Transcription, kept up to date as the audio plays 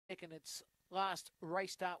second. Its last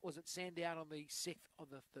race start was at Sandown on the 6th of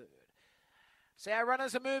the 3rd. So our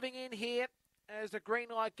runners are moving in here as the green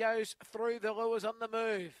light goes through. The lures on the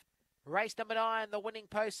move. Race number 9, the winning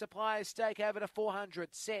post suppliers stake over to 400.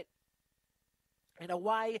 Set. And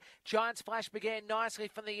away, Giants Flash began nicely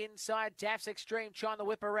from the inside. Daff's Extreme trying to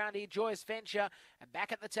whip around here. Joyous Venture. And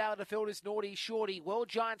back at the tail of the field is Naughty Shorty. Well,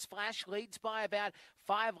 Giants Flash leads by about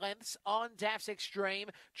 5 lengths on Daff's Extreme.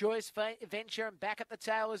 Joyous Venture, and back at the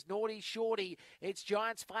tail is Naughty Shorty. It's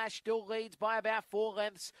Giants Flash still leads by about 4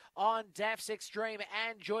 lengths on Daff's Extreme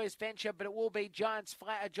and Joyous Venture, but it will be Giants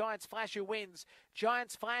Flash who wins.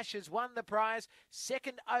 Giants Flash has won the prize.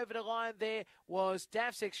 Second over the line there was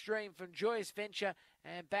Daff's Extreme from Joyous Venture,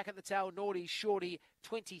 and back at the tail, Naughty Shorty,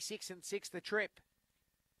 26 and 6 the trip.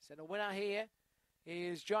 So the winner here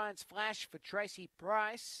is Giants Flash for Tracy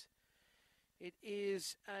Price. It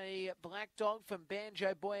is a black dog from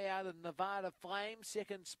Banjo Boy out of Nevada Flame.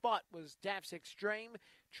 Second spot was Daff's Extreme,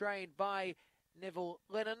 trained by Neville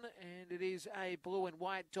Lennon. And it is a blue and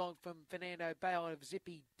white dog from Fernando Bale of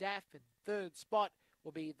Zippy Daff. And third spot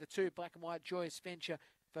will be the 2 black and white Joyous Venture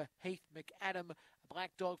for Heath McAdam, a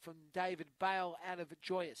black dog from David Bale out of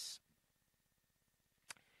Joyous.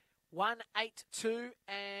 1-8-2,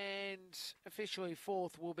 and officially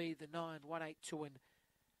fourth will be the 9, 1-8-2 and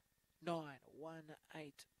 9,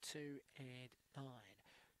 1-8-2 and 9.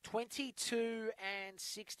 22 and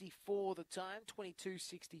 64 the time,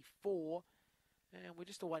 22.64. And we're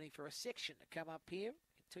just waiting for a section to come up here.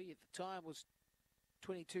 I can tell you the time was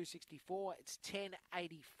 22.64. It's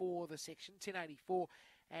 10.84 the section, 10.84.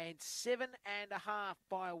 And 7.5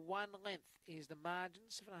 by 1 length is the margin.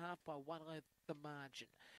 7.5 by 1 length the margin.